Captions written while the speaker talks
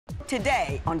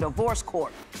today on Divorce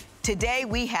Court. Today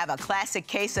we have a classic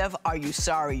case of are you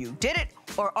sorry you did it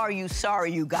or are you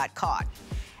sorry you got caught?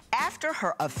 After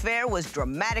her affair was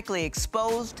dramatically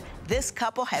exposed, this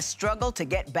couple has struggled to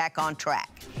get back on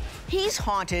track. He's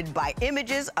haunted by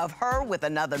images of her with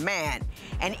another man.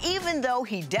 And even though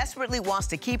he desperately wants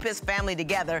to keep his family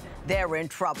together, they're in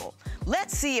trouble.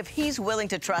 Let's see if he's willing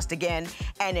to trust again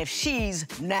and if she's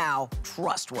now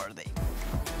trustworthy.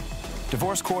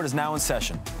 Divorce Court is now in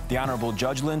session. The Honorable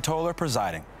Judge Lynn Toller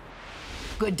presiding.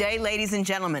 Good day, ladies and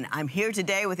gentlemen. I'm here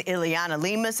today with Iliana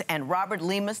Lemus and Robert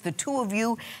Lemus. The two of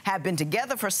you have been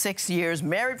together for 6 years,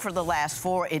 married for the last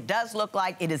 4. It does look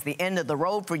like it is the end of the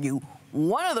road for you.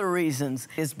 One of the reasons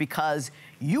is because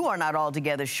you are not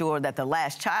altogether sure that the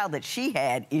last child that she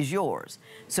had is yours.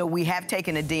 So we have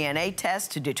taken a DNA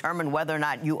test to determine whether or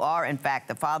not you are, in fact,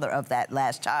 the father of that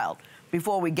last child.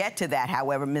 Before we get to that,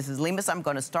 however, Mrs. Lemus, I'm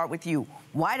going to start with you.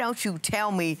 Why don't you tell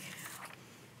me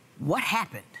what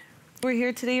happened? We're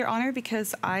here today, Your Honor,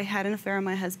 because I had an affair with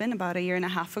my husband about 1.5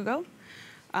 years ago.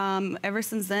 Ever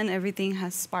since then, everything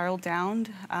has spiraled down.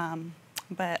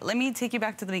 But let me take you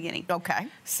back to the beginning. Okay.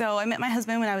 So I met my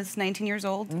husband when I was 19 years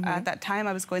old. At that time,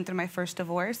 I was going through my first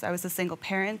divorce. I was a single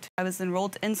parent. I was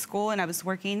enrolled in school and I was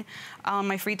working.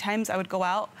 My free times, I would go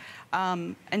out,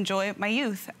 enjoy my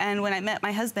youth. And when I met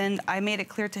my husband, I made it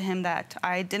clear to him that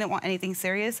I didn't want anything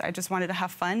serious. I just wanted to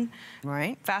have fun.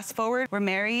 Right. Fast forward, we're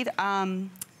married.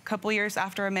 Couple years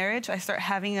after our marriage, I start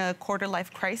having a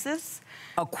quarter-life crisis.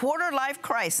 A quarter-life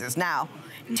crisis. Now,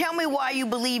 tell me why you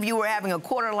believe you were having a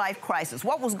quarter-life crisis.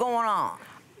 What was going on?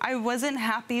 I wasn't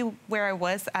happy where I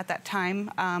was at that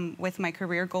time with my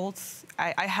career goals.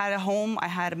 I had a home, I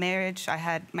had a marriage, I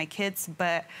had my kids,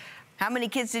 but... How many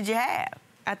kids did you have?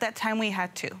 At that time, we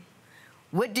had 2.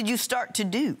 What did you start to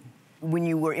do when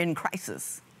you were in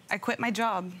crisis? I quit my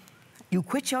job. You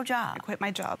quit your job? I quit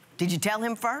my job. Did you tell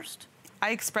him first? I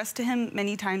expressed to him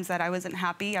many times that I wasn't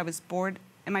happy. I was bored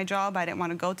in my job. I didn't want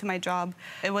to go to my job.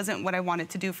 It wasn't what I wanted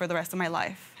to do for the rest of my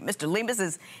life. Mr.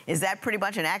 Lemus, is that pretty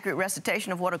much an accurate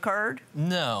recitation of what occurred?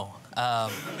 No.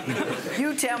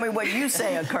 You tell me what you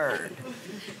say occurred.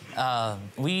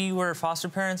 We were foster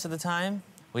parents at the time.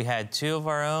 We had 2 of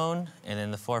our own and then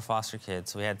the 4 foster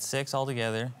kids. So we had 6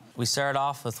 altogether. We started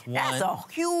off with 1. That's a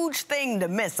huge thing to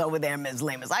miss over there, Ms.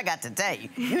 Lemus. I got to tell you.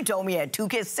 You told me you had 2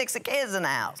 kids, 6 kids in the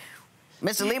house.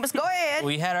 Mr. Lemus, go ahead.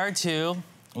 We had our 2.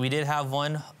 We did have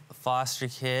 1 foster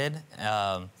kid,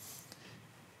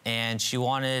 and she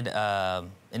wanted an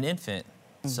infant.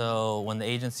 So when the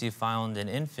agency found an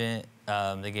infant,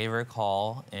 they gave her a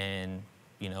call, and,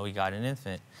 you know, we got an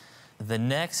infant. The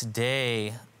next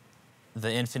day,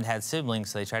 the infant had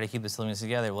siblings, so they tried to keep the siblings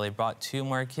together. Well, they brought 2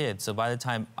 more kids. So by the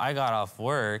time I got off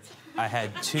work, I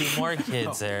had 2 more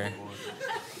kids there.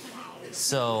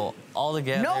 So all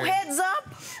together... No heads up?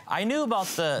 I knew about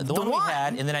the one we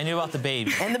had, and then I knew about the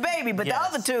baby. And the baby, but Yes.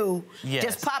 the other 2 Yes.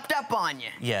 just popped up on you.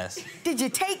 Yes. Did you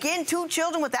take in 2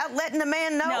 children without letting the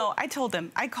man know? No, I told him.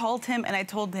 I called him and I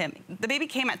told him. The baby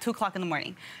came at 2 o'clock in the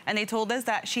morning, and they told us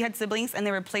that she had siblings and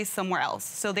they were placed somewhere else.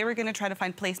 So they were going to try to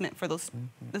find placement for those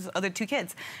other 2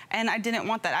 kids. And I didn't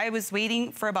want that. I was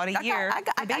waiting for about a year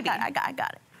for baby. I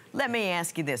got it. Let me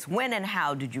ask you this. When and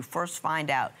how did you first find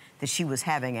out that she was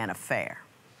having an affair?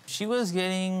 She was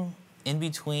getting in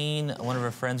between one of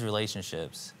her friends'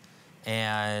 relationships,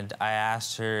 and I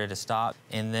asked her to stop,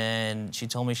 and then she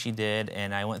told me she did,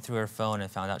 and I went through her phone and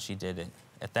found out she did it.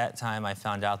 At that time, I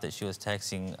found out that she was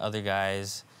texting other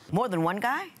guys. More than one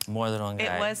guy? More than one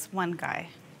guy. It was one guy.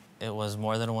 It was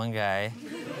more than one guy.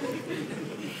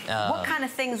 What kind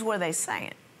of things were they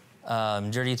saying?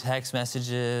 Dirty text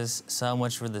messages, some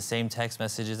which were the same text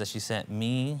messages that she sent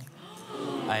me.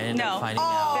 I ended up finding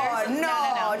out. No.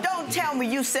 Don't tell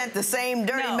me you sent the same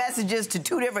dirty messages to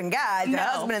 2 different guys, the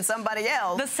husband and somebody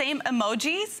else. The same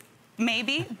emojis,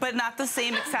 maybe, but not the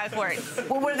same exact words.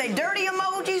 Well, were they dirty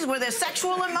emojis? Were there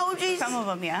sexual emojis? Some of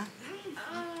them, yeah.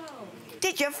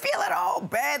 Did you feel at all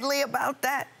badly about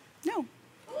that? No.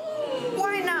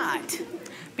 Why not?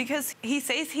 Because he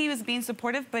says he was being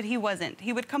supportive, but he wasn't.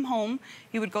 He would come home,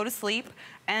 he would go to sleep,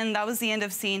 and that was the end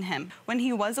of seeing him. When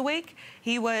he was awake,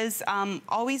 he was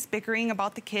always bickering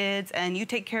about the kids, and you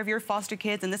take care of your foster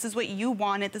kids, and this is what you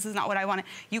wanted, this is not what I wanted.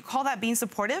 You call that being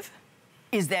supportive?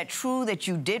 Is that true that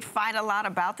you did fight a lot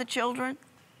about the children?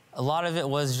 A lot of it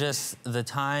was just the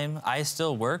time. I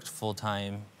still worked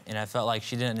full-time, and I felt like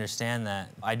she didn't understand that.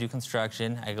 I do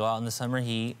construction, I go out in the summer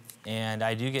heat, and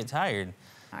I do get tired.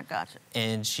 I gotcha.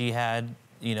 And she had,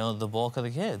 you know, the bulk of the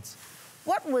kids.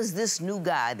 What was this new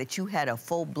guy that you had a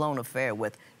full-blown affair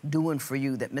with doing for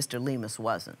you that Mr. Lemus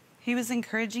wasn't? He was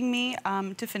encouraging me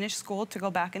to finish school, to go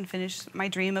back and finish my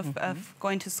dream of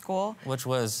going to school. Which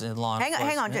was in law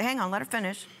enforcement. Hang on, let her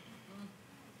finish.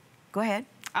 Go ahead.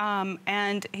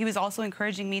 And he was also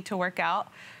encouraging me to work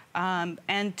out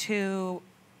and to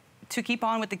keep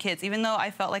on with the kids. Even though I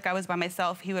felt like I was by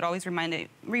myself, he would always remind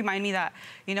me that,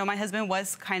 you know, my husband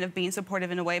was kind of being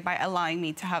supportive in a way by allowing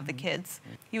me to have the kids.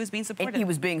 He was being supportive. He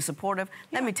was being supportive.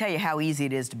 Let me tell you how easy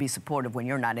it is to be supportive when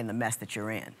you're not in the mess that you're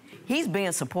in. He's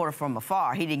being supportive from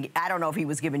afar. I don't know if he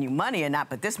was giving you money or not,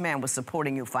 but this man was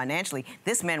supporting you financially.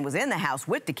 This man was in the house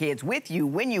with the kids, with you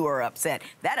when you were upset.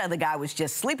 That other guy was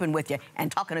just sleeping with you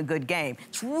and talking a good game.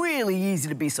 It's really easy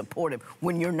to be supportive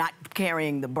when you're not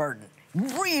carrying the burden.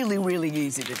 Really, really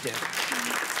easy to do.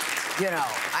 You know,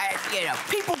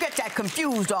 people get that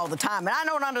confused all the time, and I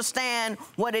don't understand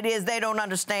what it is they don't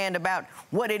understand about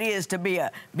what it is to be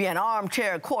an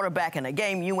armchair quarterback in a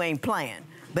game you ain't playing.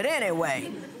 But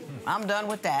anyway, I'm done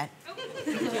with that.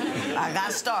 I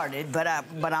got started, but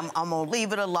I'm gonna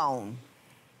leave it alone.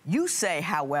 You say,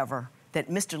 however, that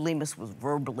Mr. Lemus was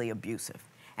verbally abusive,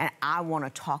 and I want to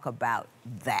talk about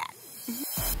that.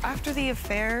 After the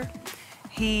affair,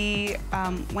 he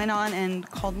went on and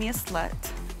called me a slut,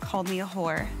 called me a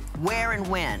whore. Where and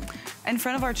when? In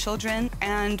front of our children,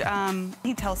 and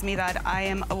he tells me that I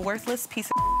am a worthless piece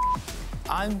of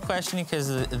I'm questioning because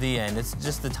of the end. It's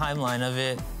just the timeline of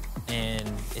it, and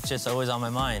it's just always on my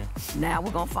mind. Now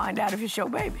we're gonna find out if it's your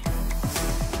baby.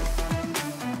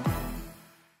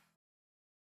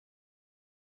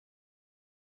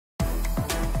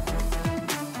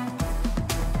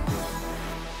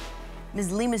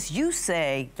 Ms. Lemus, you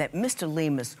say that Mr.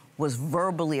 Lemus was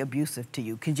verbally abusive to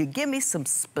you. Could you give me some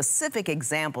specific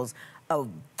examples of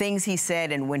things he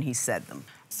said and when he said them?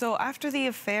 So after the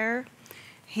affair,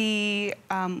 he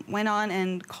went on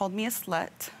and called me a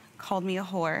slut, called me a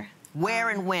whore. Where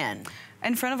and when?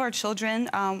 In front of our children.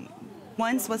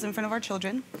 Once was in front of our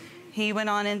children. He went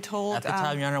on and told... At the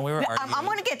time, Your Honor, we were arguing. I'm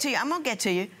gonna get to you, I'm gonna get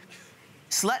to you.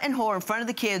 Slut and whore in front of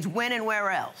the kids, when and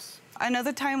where else?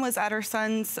 Another time was at our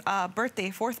son's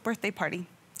fourth birthday party.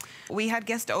 We had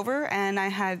guests over, and I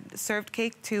had served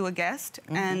cake to a guest,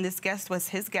 and this guest was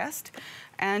his guest,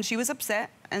 and she was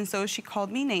upset, and so she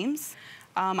called me names.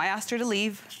 I asked her to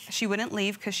leave. She wouldn't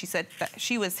leave because she said that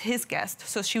she was his guest,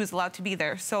 so she was allowed to be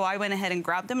there. So I went ahead and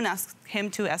grabbed him and asked him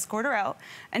to escort her out,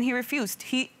 and he refused.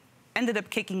 He ended up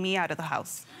kicking me out of the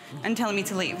house and telling me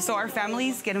to leave. So our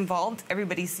families get involved.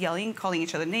 Everybody's yelling, calling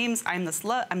each other names. I'm the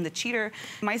slut, I'm the cheater.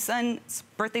 My son's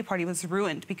birthday party was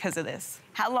ruined because of this.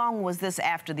 How long was this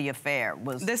after the affair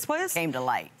came to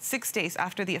light? 6 days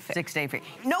after the affair. 6 days.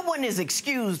 No one is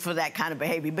excused for that kind of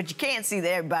behavior, but you can't see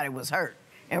that everybody was hurt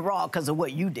and raw because of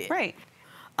what you did. Right.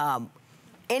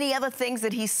 Any other things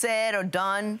that he said or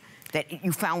done that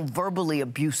you found verbally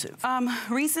abusive?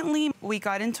 Recently, we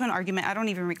got into an argument. I don't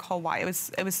even recall why.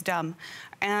 It was dumb.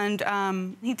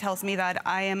 And he tells me that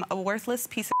I am a worthless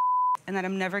piece of and that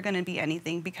I'm never going to be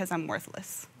anything because I'm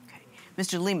worthless. Okay.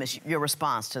 Mr. Lemus, your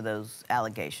response to those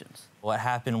allegations? What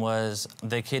happened was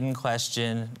the kid in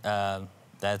question,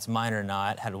 that's mine or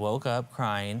not, had woke up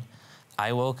crying.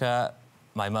 I woke up.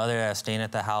 My mother, staying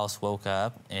at the house, woke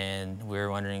up, and we were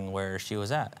wondering where she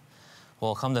was at.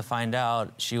 Well, come to find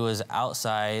out, she was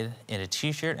outside in a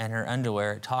T-shirt and her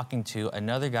underwear talking to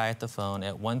another guy at the phone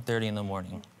at 1:30 in the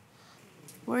morning.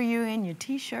 Were you in your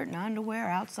T-shirt and underwear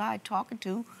outside talking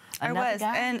to another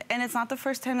guy? And it's not the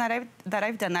first time that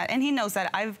I've done that. And he knows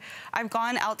that. I've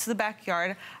gone out to the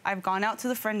backyard. I've gone out to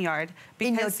the front yard.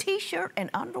 In your T-shirt and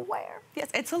underwear? Yes,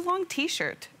 it's a long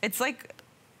T-shirt. It's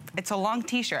a long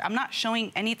T-shirt. I'm not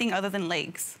showing anything other than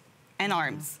legs and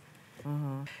arms.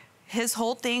 His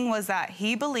whole thing was that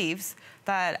he believes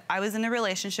that I was in a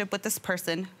relationship with this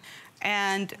person,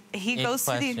 and he goes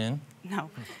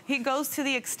to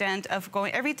the extent of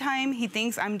going, every time he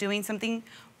thinks I'm doing something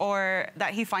or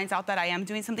that he finds out that I am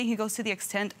doing something, he goes to the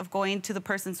extent of going to the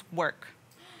person's work.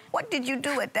 What did you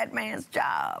do at that man's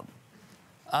job?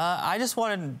 I just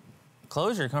wanted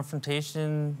closure.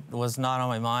 Confrontation was not on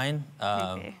my mind.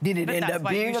 Did it end up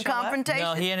being a confrontation?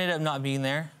 No, he ended up not being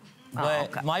there.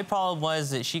 But my problem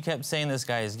was that she kept saying this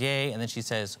guy is gay, and then she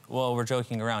says, well, we're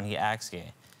joking around, he acts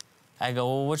gay. I go,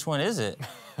 well, which one is it?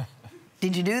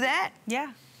 Did you do that?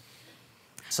 Yeah.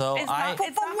 So it's not for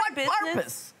what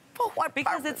purpose? For what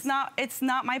because purpose? it's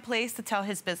not my place to tell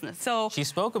his business. So she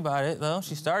spoke about it, though.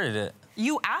 She started it.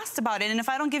 You asked about it, and if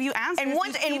I don't give you answers, and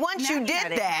once you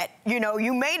did that, you know,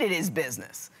 you made it his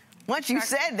business. Once you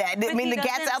said that, I mean, the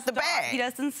cat's out the bag. He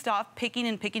doesn't stop picking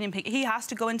and picking and picking. He has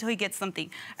to go until he gets something.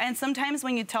 And sometimes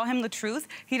when you tell him the truth,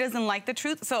 he doesn't like the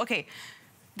truth. So, okay,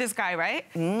 this guy, right?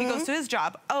 He goes to his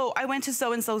job. Oh, I went to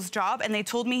so-and-so's job and they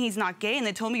told me he's not gay and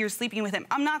they told me you're sleeping with him.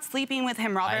 I'm not sleeping with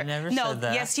him, Robert. I never no, said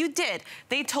that. Yes, you did.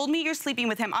 They told me you're sleeping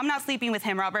with him. I'm not sleeping with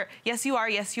him, Robert. Yes, you are.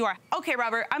 Yes, you are. Okay,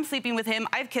 Robert, I'm sleeping with him.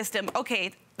 I've kissed him.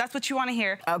 Okay, that's what you want to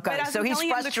hear. Okay, so he's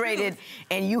frustrated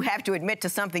and you have to admit to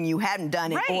something you hadn't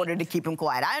done in order to keep him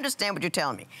quiet. I understand what you're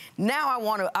telling me. Now I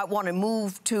want to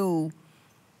move to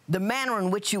the manner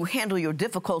in which you handle your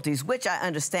difficulties, which I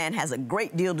understand has a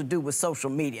great deal to do with social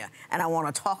media, and I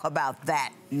want to talk about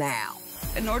that now.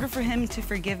 In order for him to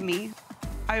forgive me,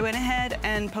 I went ahead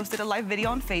and posted a live video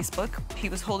on Facebook. He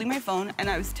was holding my phone, and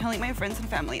I was telling my friends and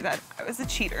family that I was a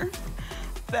cheater,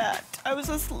 that I was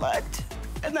a slut,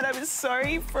 and that I was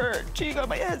sorry for cheating on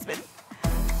my husband.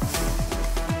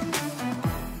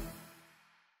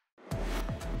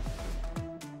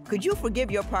 Could you forgive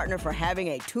your partner for having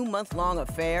a 2-month-long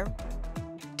affair?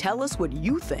 Tell us what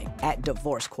you think at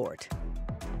Divorce Court.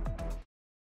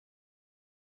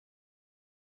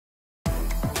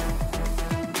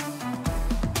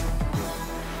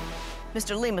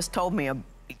 Mr. Lemus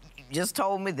just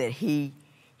told me that he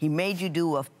made you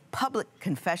do a public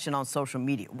confession on social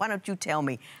media. Why don't you tell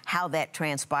me how that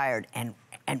transpired and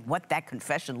what that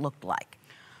confession looked like?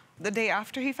 The day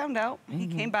after he found out, he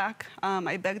came back.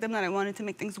 I begged him that I wanted to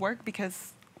make things work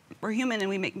because we're human and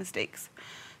we make mistakes.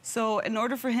 So in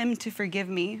order for him to forgive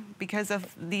me because of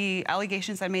the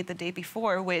allegations I made the day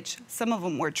before, which some of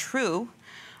them were true,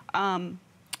 I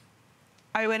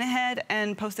went ahead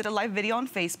and posted a live video on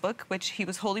Facebook, which he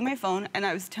was holding my phone, and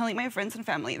I was telling my friends and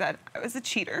family that I was a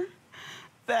cheater,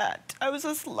 that I was a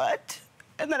slut,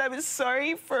 and that I was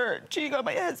sorry for cheating on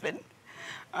my husband.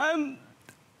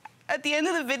 At the end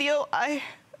of the video, I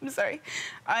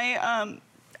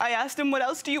asked him, what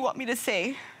else do you want me to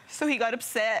say? So he got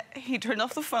upset, he turned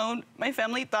off the phone. My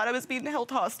family thought I was being held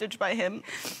hostage by him.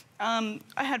 I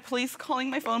had police calling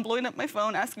my phone, blowing up my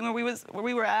phone, asking where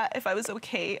we were at, if I was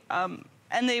okay.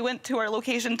 And they went to our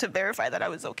location to verify that I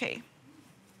was okay.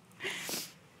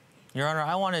 Your Honor,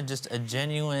 I wanted just a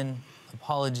genuine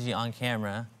apology on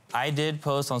camera. I did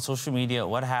post on social media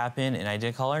what happened, and I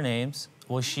did call her names.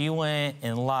 Well, she went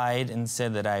and lied and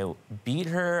said that I beat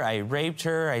her, I raped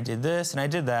her, I did this, and I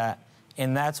did that.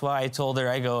 And that's why I told her,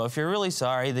 I go, if you're really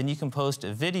sorry, then you can post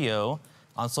a video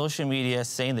on social media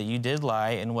saying that you did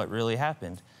lie and what really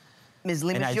happened. Ms.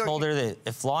 Lemus, and I told her that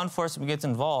if law enforcement gets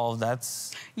involved,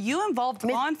 that's... You involved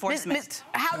law enforcement.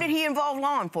 How did he involve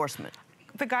law enforcement?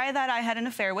 The guy that I had an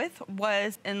affair with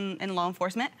was in law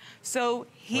enforcement, so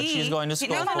he... What she's going to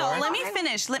school for. No, let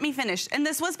me finish. And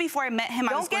this was before I met him.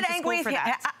 I was going to school for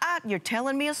that. You're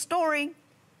telling me a story.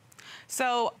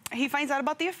 So he finds out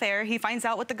about the affair. He finds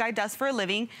out what the guy does for a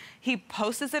living. He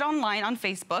posts it online on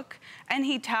Facebook, and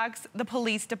he tags the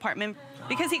police department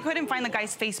because he couldn't find the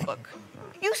guy's Facebook.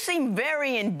 You seem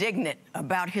very indignant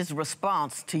about his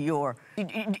response to your...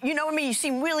 You know what I mean? You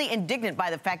seem really indignant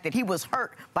by the fact that he was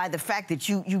hurt by the fact that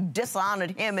you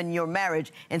dishonored him in your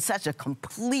marriage in such a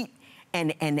complete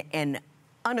and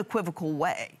unequivocal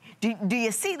way. Do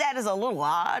you see that as a little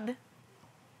odd?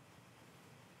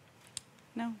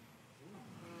 No.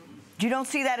 You don't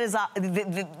see that as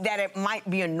that it might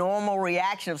be a normal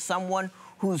reaction of someone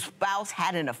whose spouse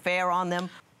had an affair on them?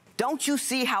 Don't you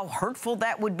see how hurtful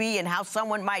that would be and how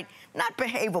someone might not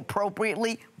behave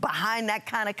appropriately behind that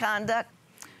kind of conduct?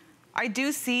 I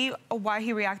do see why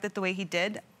he reacted the way he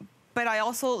did, but I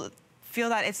also feel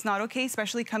that it's not okay,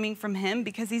 especially coming from him,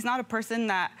 because he's not a person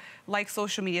that likes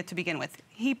social media to begin with.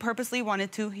 He purposely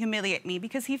wanted to humiliate me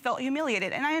because he felt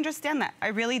humiliated, and I understand that. I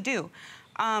really do.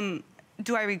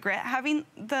 Do I regret having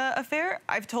the affair?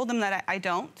 I've told him that I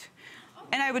don't,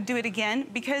 and I would do it again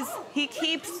because he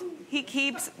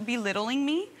keeps belittling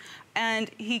me,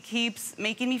 and he keeps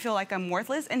making me feel like I'm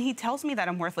worthless, and he tells me that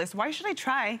I'm worthless. Why should I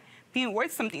try being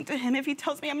worth something to him if he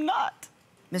tells me I'm not?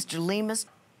 Mr. Lemus,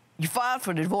 you filed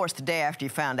for divorce the day after you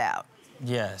found out.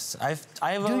 Yes, I've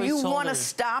always told her. Do you want to her...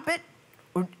 stop it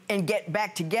and get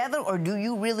back together, or do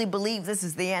you really believe this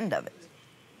is the end of it?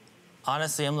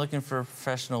 Honestly, I'm looking for a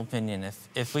professional opinion.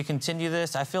 If we continue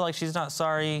this, I feel like she's not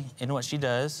sorry in what she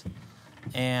does,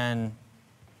 and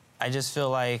I just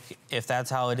feel like if that's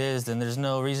how it is, then there's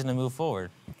no reason to move forward.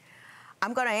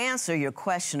 I'm going to answer your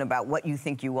question about what you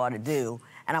think you ought to do,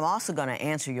 and I'm also going to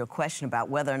answer your question about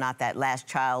whether or not that last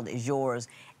child is yours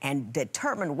and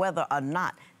determine whether or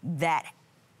not that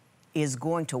is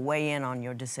going to weigh in on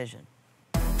your decision.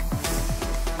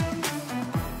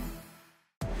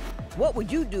 What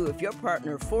would you do if your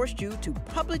partner forced you to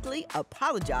publicly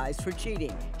apologize for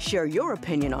cheating? Share your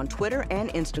opinion on Twitter and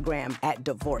Instagram at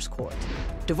Divorce Court.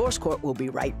 Divorce Court will be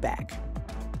right back.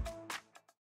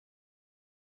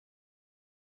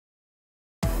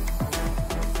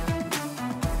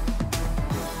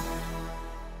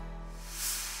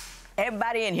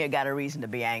 Everybody in here got a reason to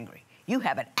be angry. You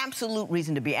have an absolute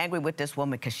reason to be angry with this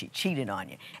woman because she cheated on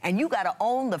you. And you got to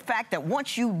own the fact that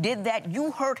once you did that,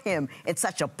 you hurt him in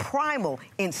such a primal,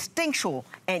 instinctual,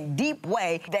 and deep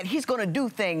way that he's going to do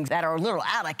things that are a little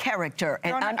out of character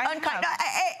and unkind.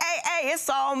 Hey, it's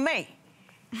all me.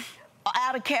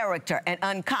 Out of character and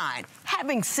unkind.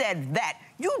 Having said that,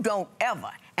 you don't ever,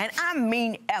 and I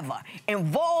mean ever,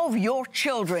 involve your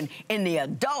children in the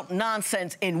adult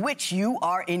nonsense in which you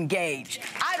are engaged.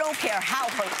 I don't care how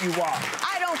hurt you are.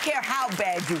 I don't care how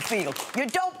bad you feel. You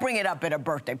don't bring it up at a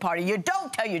birthday party. You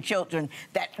don't tell your children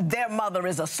that their mother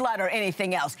is a slut or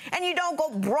anything else. And you don't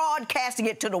go broadcasting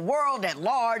it to the world at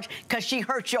large because she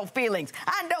hurt your feelings.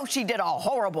 I know she did a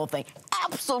horrible thing,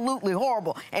 absolutely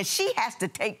horrible, and she has to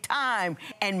take time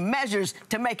and measures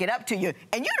to make it up to you.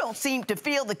 And you don't seem to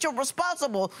feel that you're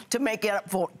responsible to make it up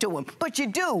to him, but you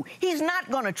do. He's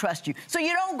not going to trust you. So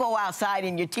you don't go outside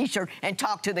in your T-shirt and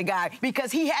talk to the guy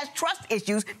because he has trust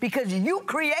issues because you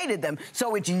created them.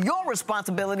 So it's your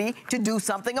responsibility to do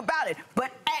something about it.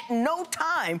 But at no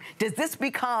time does this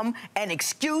become an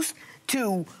excuse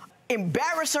to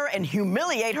embarrass her and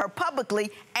humiliate her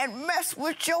publicly and mess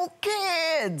with your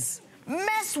kids.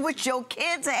 Mess with your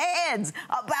kids' heads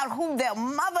about who their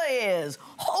mother is.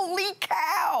 Holy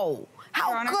cow.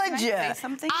 How Your Honor, could can I you? say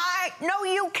something? No,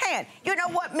 you can't. You know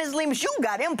what, Ms. Lemus? You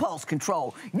got impulse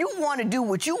control. You want to do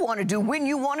what you want to do when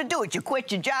you want to do it. You quit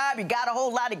your job. You got a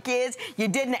whole lot of kids. You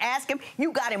didn't ask him.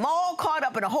 You got him all caught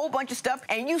up in a whole bunch of stuff,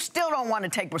 and you still don't want to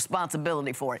take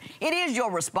responsibility for it. It is your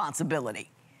responsibility.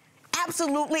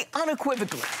 Absolutely,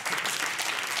 unequivocally.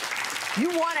 You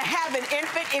want to have an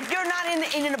infant. If you're not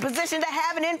in a position to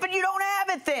have an infant, you don't have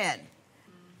it then.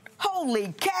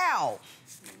 Holy cow.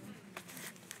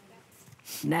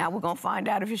 Now we're going to find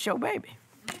out if it's your baby.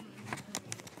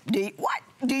 What?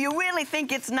 Do you really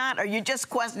think it's not, or you just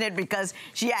question it because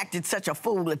she acted such a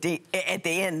fool at the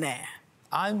end there?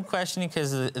 I'm questioning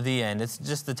because of the end. It's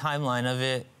just the timeline of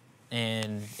it,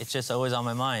 and it's just always on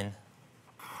my mind.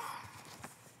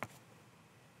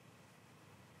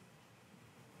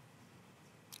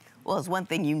 Well, it's one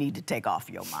thing you need to take off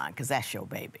your mind, because that's your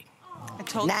baby. I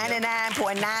told you.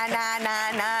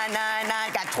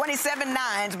 99.99999. Got 27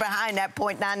 nines behind that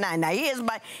 .99. Now, here's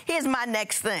my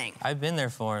next thing. I've been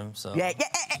there for him, so. Yeah,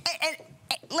 and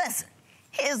listen,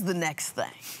 here's the next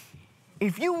thing.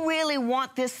 If you really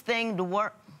want this thing to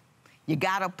work, you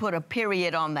gotta put a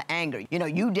period on the anger. You know,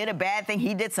 you did a bad thing,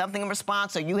 he did something in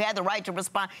response, so you had the right to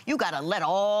respond. You gotta let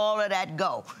all of that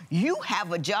go. You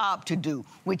have a job to do,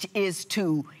 which is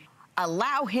to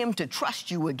allow him to trust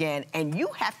you again, and you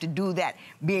have to do that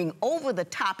being over the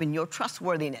top in your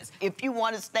trustworthiness. If you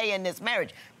want to stay in this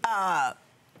marriage,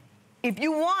 if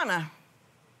you want to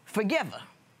forgive her,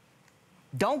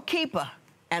 don't keep her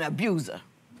and abuse her.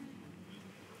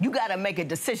 You got to make a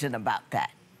decision about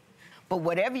that. But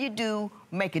whatever you do,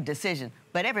 make a decision.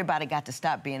 But everybody got to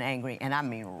stop being angry, and I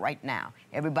mean right now.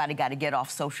 Everybody got to get off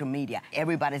social media.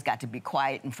 Everybody's got to be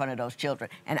quiet in front of those children,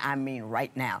 and I mean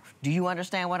right now. Do you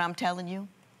understand what I'm telling you?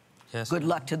 Yes. Good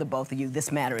luck to the both of you.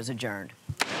 This matter is adjourned.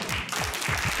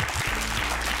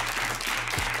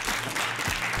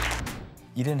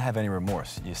 You didn't have any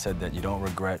remorse. You said that you don't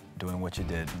regret doing what you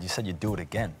did. You said you'd do it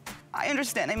again. I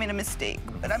understand I made a mistake,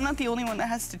 but I'm not the only one that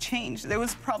has to change. There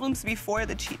was problems before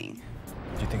the cheating.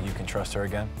 Do you think you can trust her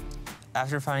again?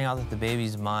 After finding out that the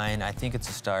baby's mine, I think it's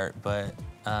a start, but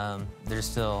there's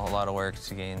still a lot of work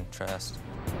to gain trust.